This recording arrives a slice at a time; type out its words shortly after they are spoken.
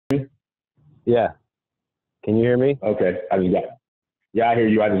Yeah. Can you hear me? Okay, yeah, I hear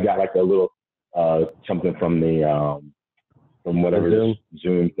you. I just got like a little something from The whatever this Zoom?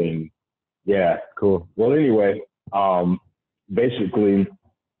 Zoom thing. Yeah. Cool. Well, anyway, um, basically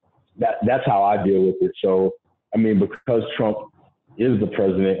that's how I deal with it. So, I mean, because Trump is the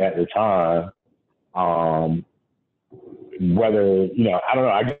president at the time, um, whether I don't know.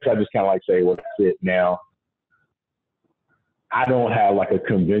 I guess I just kind of like say, well, that's it. Now, I don't have like a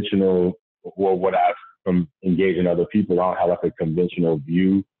conventional, or what I've from engaging other people. I don't have like a conventional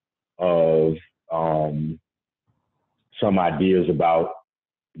view of um, some ideas about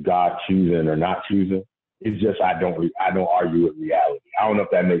God choosing or not choosing. It's just I don't argue with reality. I don't know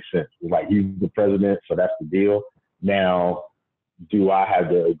if that makes sense. It's like he's the president, so that's the deal. Now, do I have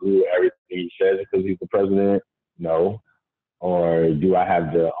to agree with everything he says because he's the president? No. Or do I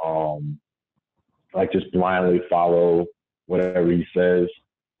have to like just blindly follow whatever he says?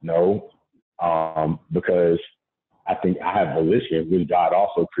 No. Because I think I have volition, which God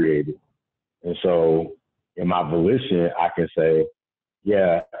also created. And so in my volition, I can say,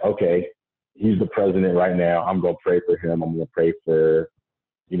 yeah, okay, he's the president right now. I'm going to pray for him. I'm going to pray for,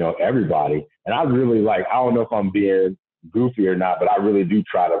 everybody. And I really I don't know if I'm being goofy or not, but I really do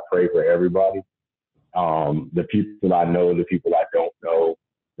try to pray for everybody. The people I know, the people I don't know,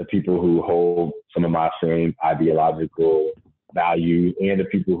 the people who hold some of my same ideological values, and the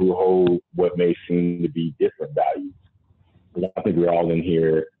people who hold what may seem to be different values. Because I think we're all in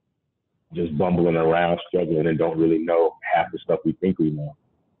here just bumbling around, struggling, and don't really know half the stuff we think we know.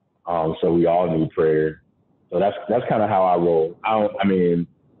 So we all need prayer. So that's kind of how I roll. I mean,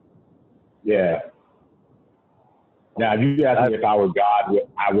 yeah. Now, if you ask me if I were God,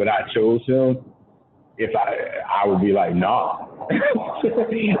 would I chose him? If I would be like, nah.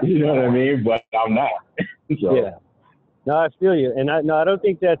 You know what I mean? But I'm not. So. Yeah. No, I feel you, and I don't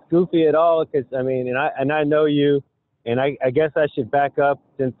think that's goofy at all. Because I mean, and I know you, and I guess I should back up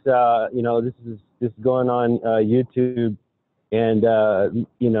since this is going on YouTube, and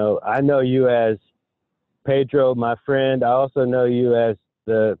I know you as Pedro, my friend. I also know you as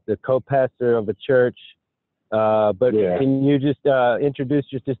the co-pastor of a church. But Yeah. Can you just introduce,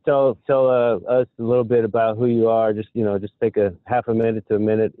 just tell us a little bit about who you are? Just take a half a minute to a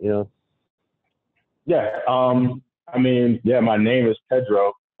minute. Yeah. I mean, yeah, my name is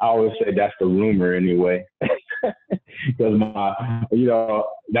Pedro. I always say that's the rumor anyway, because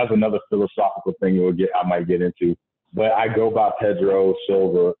that's another philosophical thing I might get into. But I go by Pedro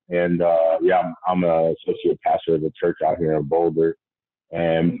Silva, and yeah, I'm an associate pastor of a church out here in Boulder,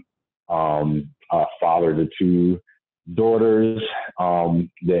 and father to two daughters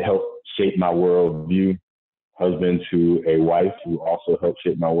that helped shape my worldview, husband to a wife who also helped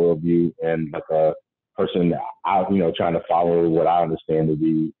shape my worldview, and like a person that trying to follow what I understand to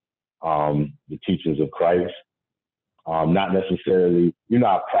be the teachings of Christ. Not necessarily,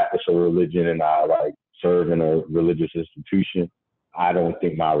 I practice a religion and I serve in a religious institution. I don't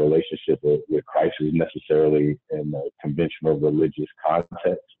think my relationship with Christ is necessarily in a conventional religious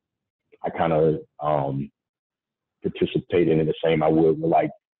context. I kind of participate in it the same I would with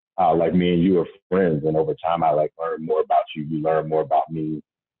like me and you are friends, and over time I learn more about you. You learn more about me,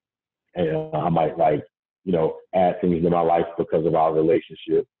 and I might add things to my life because of our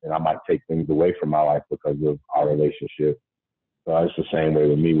relationship, and I might take things away from my life because of our relationship. So it's the same way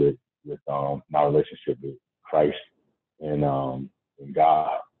with me with my relationship with Christ and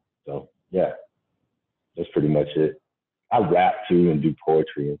God. So yeah, that's pretty much it. I rap too and do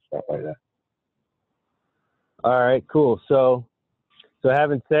poetry and stuff like that. All right, cool. So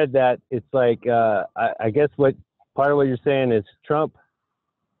having said that, it's like I guess what part of what you're saying is Trump.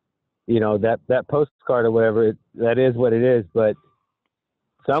 That postcard or whatever, that is what it is. But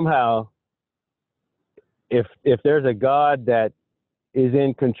somehow, if there's a God that is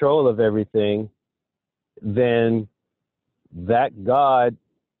in control of everything, then that God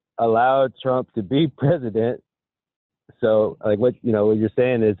allowed Trump to be president. So like what you're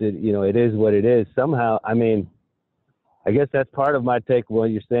saying is it is what it is. Somehow, I mean, I guess that's part of my take. What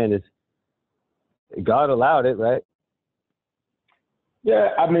you're saying is God allowed it, right? Yeah,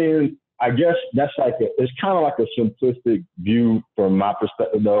 I mean, I guess that's it's kind of like a simplistic view from my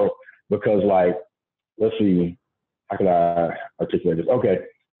perspective though, because let's see, how can I articulate this? Okay,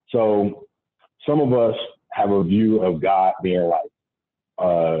 so some of us have a view of God being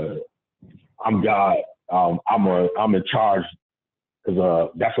I'm God, I'm in charge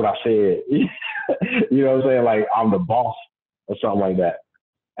because that's what I said. You know what I'm saying? Like I'm the boss or something like that.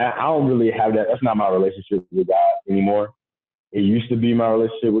 And I don't really have that. That's not my relationship with God anymore. It used to be my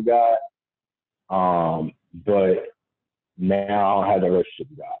relationship with God. But now I have a relationship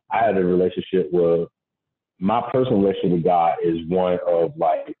with God. I had a relationship with my personal relationship with God is one of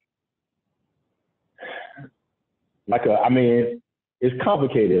I mean, it's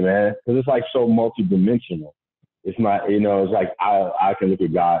complicated, man, because it's like so multidimensional. It's not, it's like I can look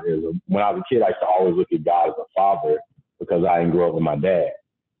at God when I was a kid, I used to always look at God as a father because I didn't grow up with my dad.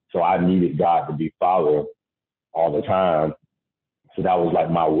 So I needed God to be father all the time. So that was like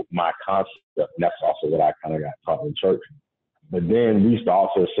my concept. And that's also what I kind of got taught in church. But then we used to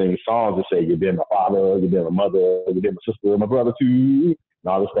also sing songs that say, you've been my father, you've been my mother, you've been my sister, my brother too, and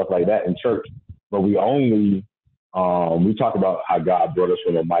all this stuff like that in church. But we only, we talked about how God brought us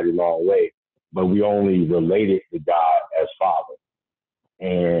from a mighty long way, but we only related to God as Father.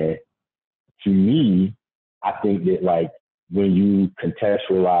 And to me, I think that like when you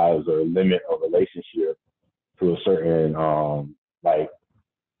contextualize or limit a relationship to a certain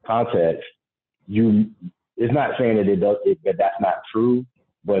context, it's not saying that that that's not true,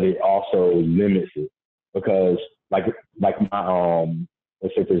 but it also limits it because like my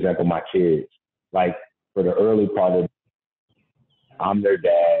let's say for example my kids, like for the early part of I'm their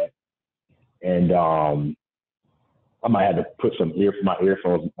dad, and I might have to put my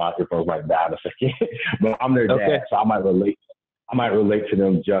earphones might die in a second, but I'm their dad, so I might relate to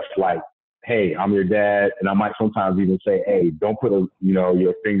them just like, hey, I'm your dad, and I might sometimes even say, hey, don't put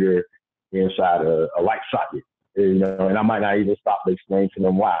your finger inside a light socket, and I might not even stop to explain to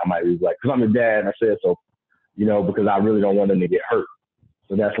them why. I might be like, because I'm your dad, and I said so, because I really don't want them to get hurt.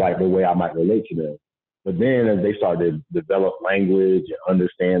 So that's like the way I might relate to them. But then as they start to develop language and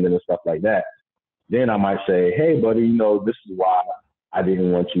understanding and stuff like that, then I might say, hey, buddy, this is why I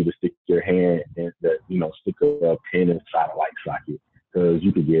didn't want you to stick your hand and stick a pin inside a light socket because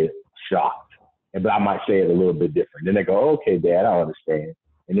you could get shocked. But I might say it a little bit different. Then they go, okay, Dad, I understand.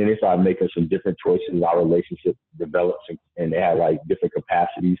 And then they start making some different choices. Our relationship develops and they have like different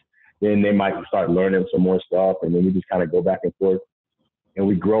capacities. Then they might start learning some more stuff. And then we just kind of go back and forth and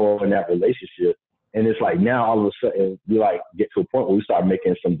we grow in that relationship. And it's like now all of a sudden we like get to a point where we start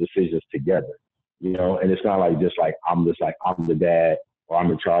making some decisions together, and it's not like I'm the dad or I'm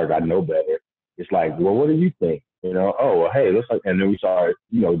in charge, I know better. It's like, well, what do you think? Oh, well, hey, let's and then we start,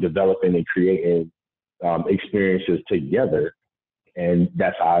 developing and creating experiences together. And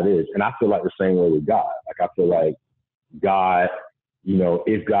that's how it is. And I feel like the same way with God. Like, I feel like God,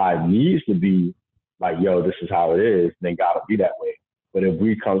 if God needs to be like, yo, this is how it is, then God will be that way. But if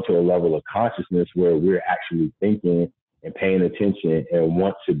we come to a level of consciousness where we're actually thinking and paying attention and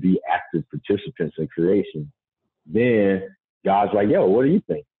want to be active participants in creation, then God's like, yo, what do you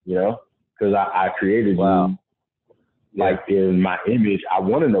think? Because I created you like in my image. I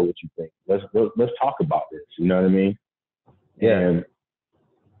want to know what you think. Let's talk about this. You know what I mean? Yeah. And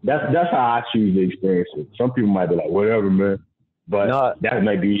that's how I choose to experience it. Some people might be like, whatever, man. But that's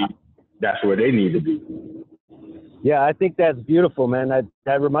where they need to be. Yeah, I think that's beautiful, man.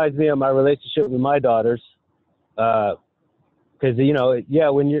 That reminds me of my relationship with my daughters. Because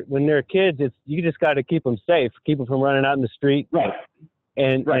when they're kids, you just got to keep them safe, keep them from running out in the street. Right.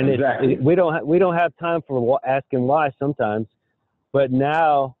 And exactly. We don't have time for asking why sometimes. But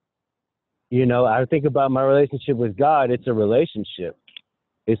now, I think about my relationship with God. It's a relationship.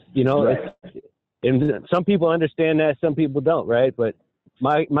 It's and some people understand that, some people don't, right? But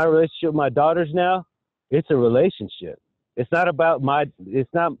my relationship with my daughters now, it's a relationship. It's not about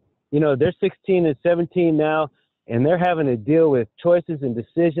they're 16 and 17 now, and they're having to deal with choices and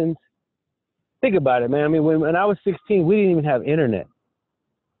decisions. Think about it, man. I mean, when I was 16, we didn't even have internet.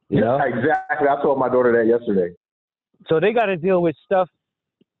 Yeah, exactly. I told my daughter that yesterday. So they got to deal with stuff,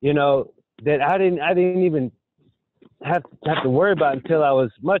 that I didn't even have to worry about until I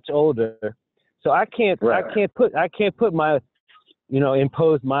was much older. So I can't put my,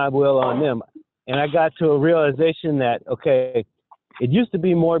 impose my will on them. And I got to a realization that, okay, it used to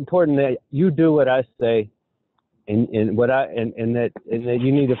be more important that you do what I say and that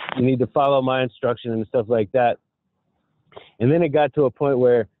you need to follow my instruction and stuff like that. And then it got to a point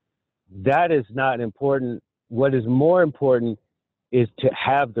where that is not important. What is more important is to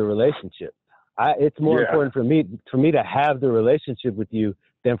have the relationship. It's more important for me to have the relationship with you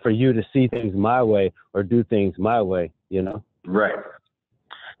than for you to see things my way or do things my way, Right.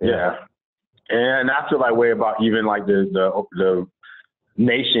 Yeah. And I feel that way about even like the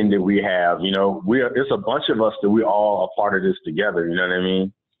nation that we have, it's a bunch of us that we all are part of this together. You know what I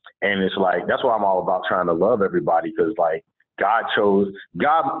mean? And it's like, that's why I'm all about trying to love everybody. Cause like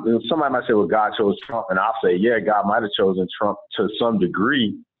somebody might say, well, God chose Trump. And I'll say, yeah, God might've chosen Trump to some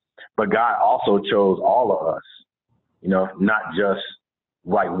degree, but God also chose all of us, not just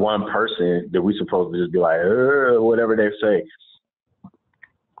like one person that we supposed to just be like, whatever they say,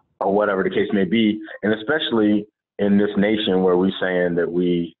 or whatever the case may be. And especially in this nation where we're saying that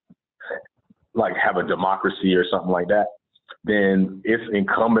we like have a democracy or something like that, then it's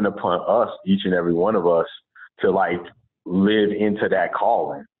incumbent upon us, each and every one of us, to like live into that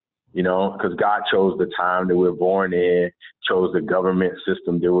calling, you know, because God chose the time that we're born in, chose the government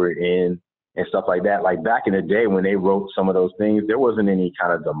system that we're in and stuff like that. Like back in the day when they wrote some of those things, there wasn't any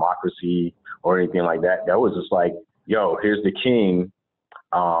kind of democracy or anything like that. That was just like, yo, here's the king,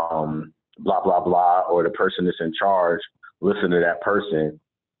 blah, blah, blah, or the person that's in charge, listen to that person.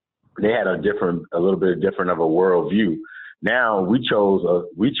 They had a little bit different of a worldview. Now we chose,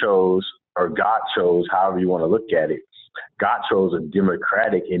 or God chose, however you want to look at it. God chose a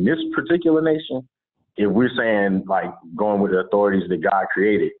democratic in this particular nation. If we're saying like going with the authorities that God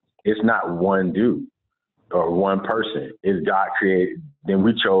created, it's not one dude or one person. It's God created. Then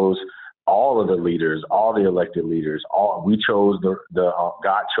we chose all of the leaders, all the elected leaders. We chose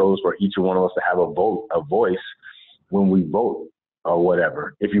God chose for each one of us to have a voice when we vote or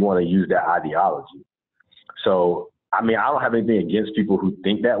whatever, if you want to use that ideology. So, I mean, I don't have anything against people who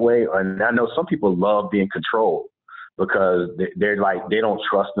think that way. And I know some people love being controlled because they're like, they don't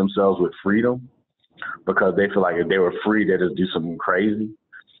trust themselves with freedom because they feel like if they were free, they'd just do something crazy.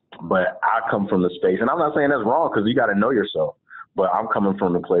 But I come from the space, and I'm not saying that's wrong because you got to know yourself, but I'm coming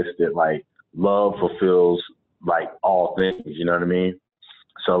from the place that like love fulfills like all things, you know what I mean?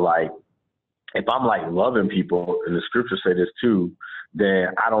 So like, if I'm like loving people, and the scriptures say this too, then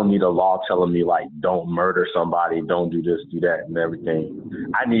I don't need a law telling me like, don't murder somebody, don't do this, do that, and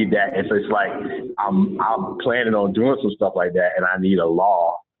everything. I need that if it's like I'm planning on doing some stuff like that, and I need a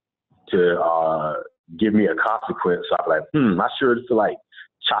law to give me a consequence. So I'm like, I sure feel like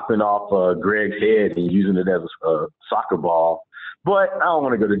chopping off Greg's head and using it as a soccer ball, but I don't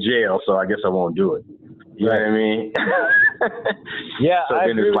want to go to jail, so I guess I won't do it. You know what I mean? Yeah, so I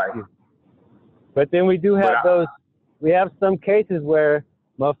then agree it's with like, you. But then we do have those. We have some cases where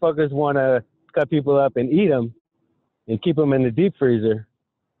motherfuckers want to cut people up and eat them and keep them in the deep freezer.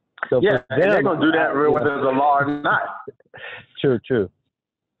 So yeah, and they're gonna do that whether there's a law or not. True.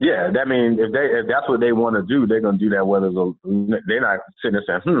 Yeah, that means if that's what they want to do, they're gonna do that. They're not sitting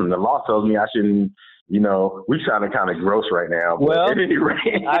there saying, the law tells me I shouldn't. You know, we sound kind of gross right now. But well, at any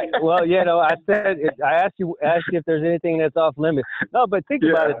rate. I said I asked you if there's anything that's off limits. No, but think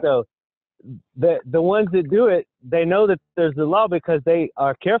about it though. The ones that do it, they know that there's a law because they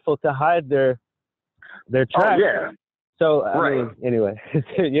are careful to hide their tracks. Oh, yeah. So, I mean, anyway.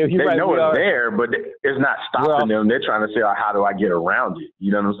 You're they right, know it's there, but it's not stopping them. They're trying to say, how do I get around it?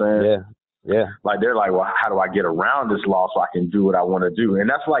 You know what I'm saying? Yeah. Like, they're like, well, how do I get around this law so I can do what I want to do? And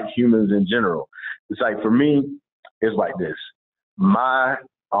that's like humans in general. It's like, for me, it's like this. I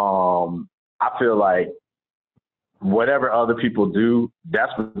feel like whatever other people do,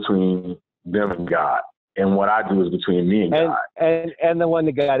 that's between them and God. And what I do is between me and God. And the one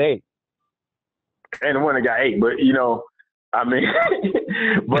that got ate. And the one that got ate. But, you know, I mean,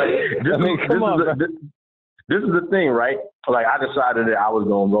 but this is the thing, right? Like, I decided that I was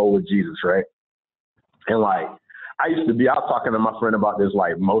going to roll with Jesus, right? And, like, I was talking to my friend about this,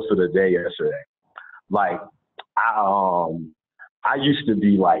 like, most of the day yesterday. Like, I used to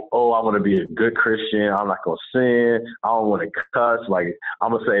be like, I want to be a good Christian. I'm not going to sin. I don't want to cuss. Like,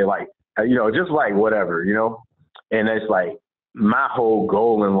 I'm going to say, like, you know, just like whatever, you know? And it's like my whole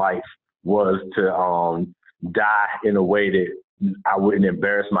goal in life was to die in a way that I wouldn't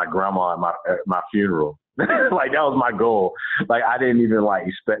embarrass my grandma at my funeral. Like, that was my goal. Like, I didn't even, like,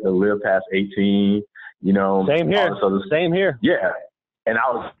 expect to live past 18, you know? Same here. Yeah. And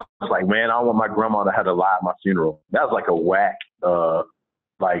I was like, man, I don't want my grandma to have to lie at my funeral. That was like a whack,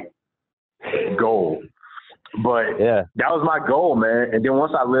 like, goal. But that was my goal, man. And then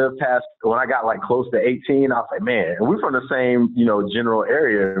once I lived past, when I got like close to 18, I was like, man, and we're from the same, you know, general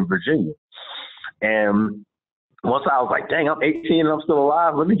area in Virginia. And once I was like, dang, I'm 18 and I'm still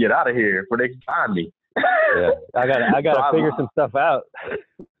alive. Let me get out of here before they can find me. Yeah, I gotta figure some stuff out.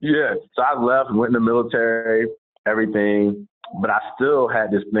 Yeah, so I left, went in the military, everything. But I still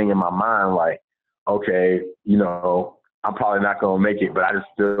had this thing in my mind, like, okay, you know, I'm probably not going to make it, but I just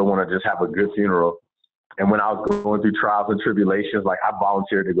still want to just have a good funeral. And when I was going through trials and tribulations, like, I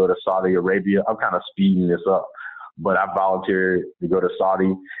volunteered to go to Saudi Arabia. I'm kind of speeding this up, but I volunteered to go to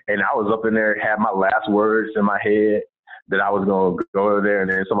Saudi. And I was up in there, had my last words in my head that I was going to go over there and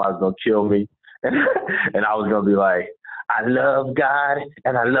then somebody was going to kill me. And I was going to be like, I love God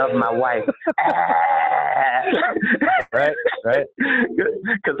and I love my wife. Right.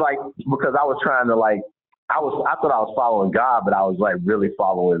 Because I was trying to, like, I thought I was following God, but I was like really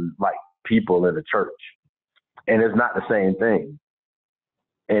following like people in the church, and it's not the same thing.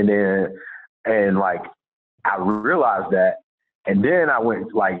 And like I realized that, and then I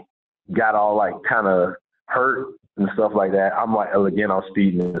went like got all like kind of hurt and stuff like that. I'm like, oh, again, I'm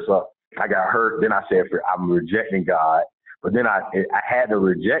speeding this up. I got hurt. Then I said, I'm rejecting God, but then I had to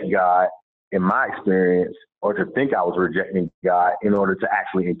reject God in my experience, or to think I was rejecting God in order to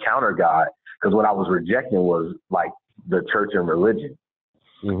actually encounter God. Because what I was rejecting was like the church and religion.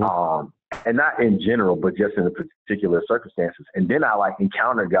 Mm-hmm. And not in general, but just in the particular circumstances. And then I like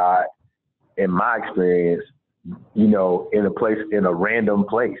encountered God in my experience, you know, in a random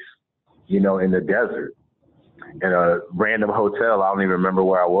place, you know, in the desert, in a random hotel. I don't even remember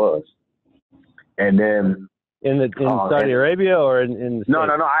where I was. And then in Saudi Arabia or in the no,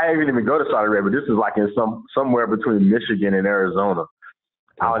 I didn't even go to Saudi Arabia. This is like in somewhere between Michigan and Arizona.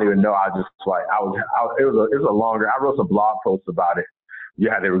 I don't even know. I wrote some blog posts about it. You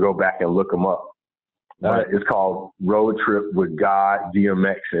had to go back and look them up. But it's called Road Trip with God,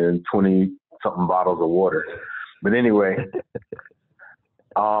 DMX, and 20 something bottles of water. But anyway,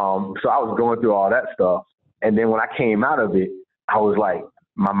 so I was going through all that stuff. And then when I came out of it, I was like,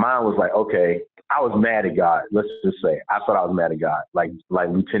 my mind was like, okay, I was mad at God. Let's just say I thought I was mad at God, like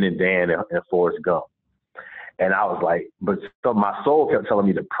Lieutenant Dan and Forrest Gump. And I was like, but so my soul kept telling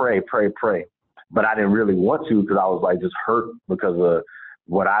me to pray. But I didn't really want to, because I was like just hurt because of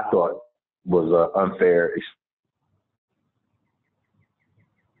what I thought was unfair.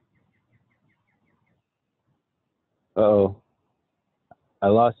 Uh-oh. I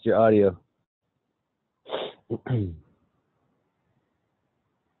lost your audio. Can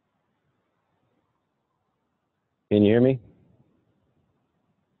you hear me?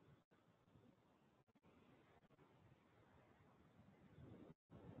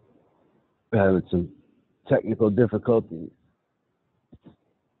 Having some technical difficulties.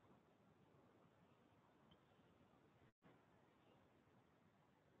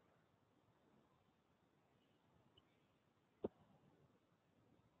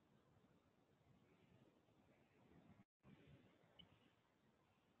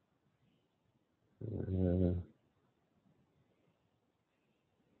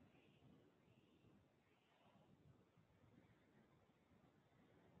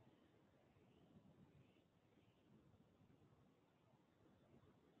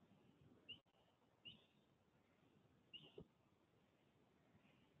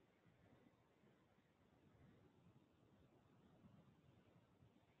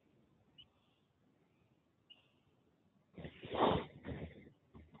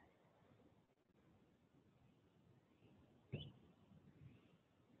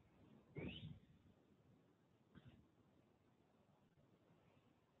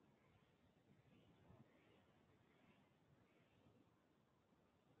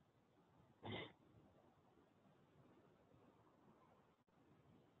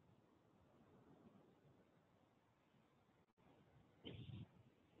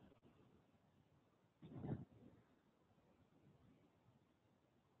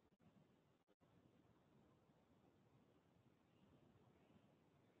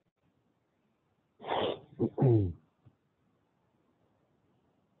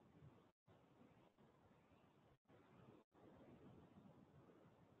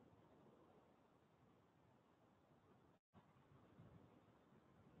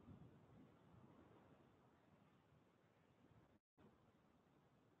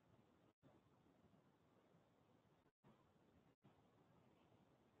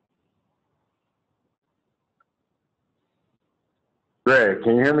 Greg,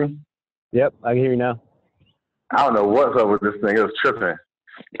 can you hear me? Yep, I can hear you now. I don't know what's up with this thing. It was tripping.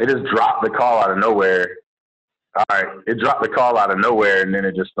 It just dropped the call out of nowhere. All right, it dropped the call out of nowhere, and then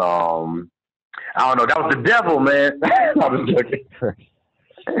it just I don't know. That was the devil, man. I was joking.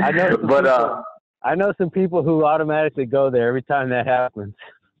 I know some people who automatically go there every time that happens.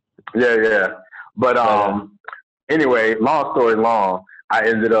 Yeah. But anyway, long story long, I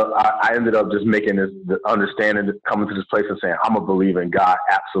ended up just making this understanding, coming to this place and saying, I'm a believer in God,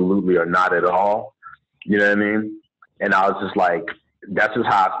 absolutely or not at all. You know what I mean? And I was just like, that's just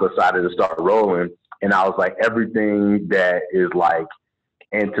how I decided to start rolling. And I was like, everything that is like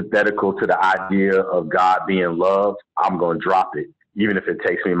antithetical to the idea of God being loved, I'm going to drop it, even if it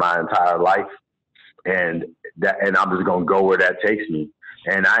takes me my entire life. And I'm just going to go where that takes me.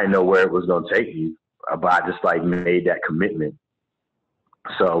 And I didn't know where it was going to take me, but I just like made that commitment.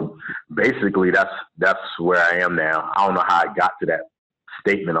 So basically that's where I am now. I don't know how I got to that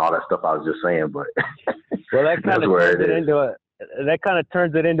statement, all that stuff I was just saying, but well, that kind of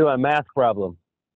turns it into a math problem.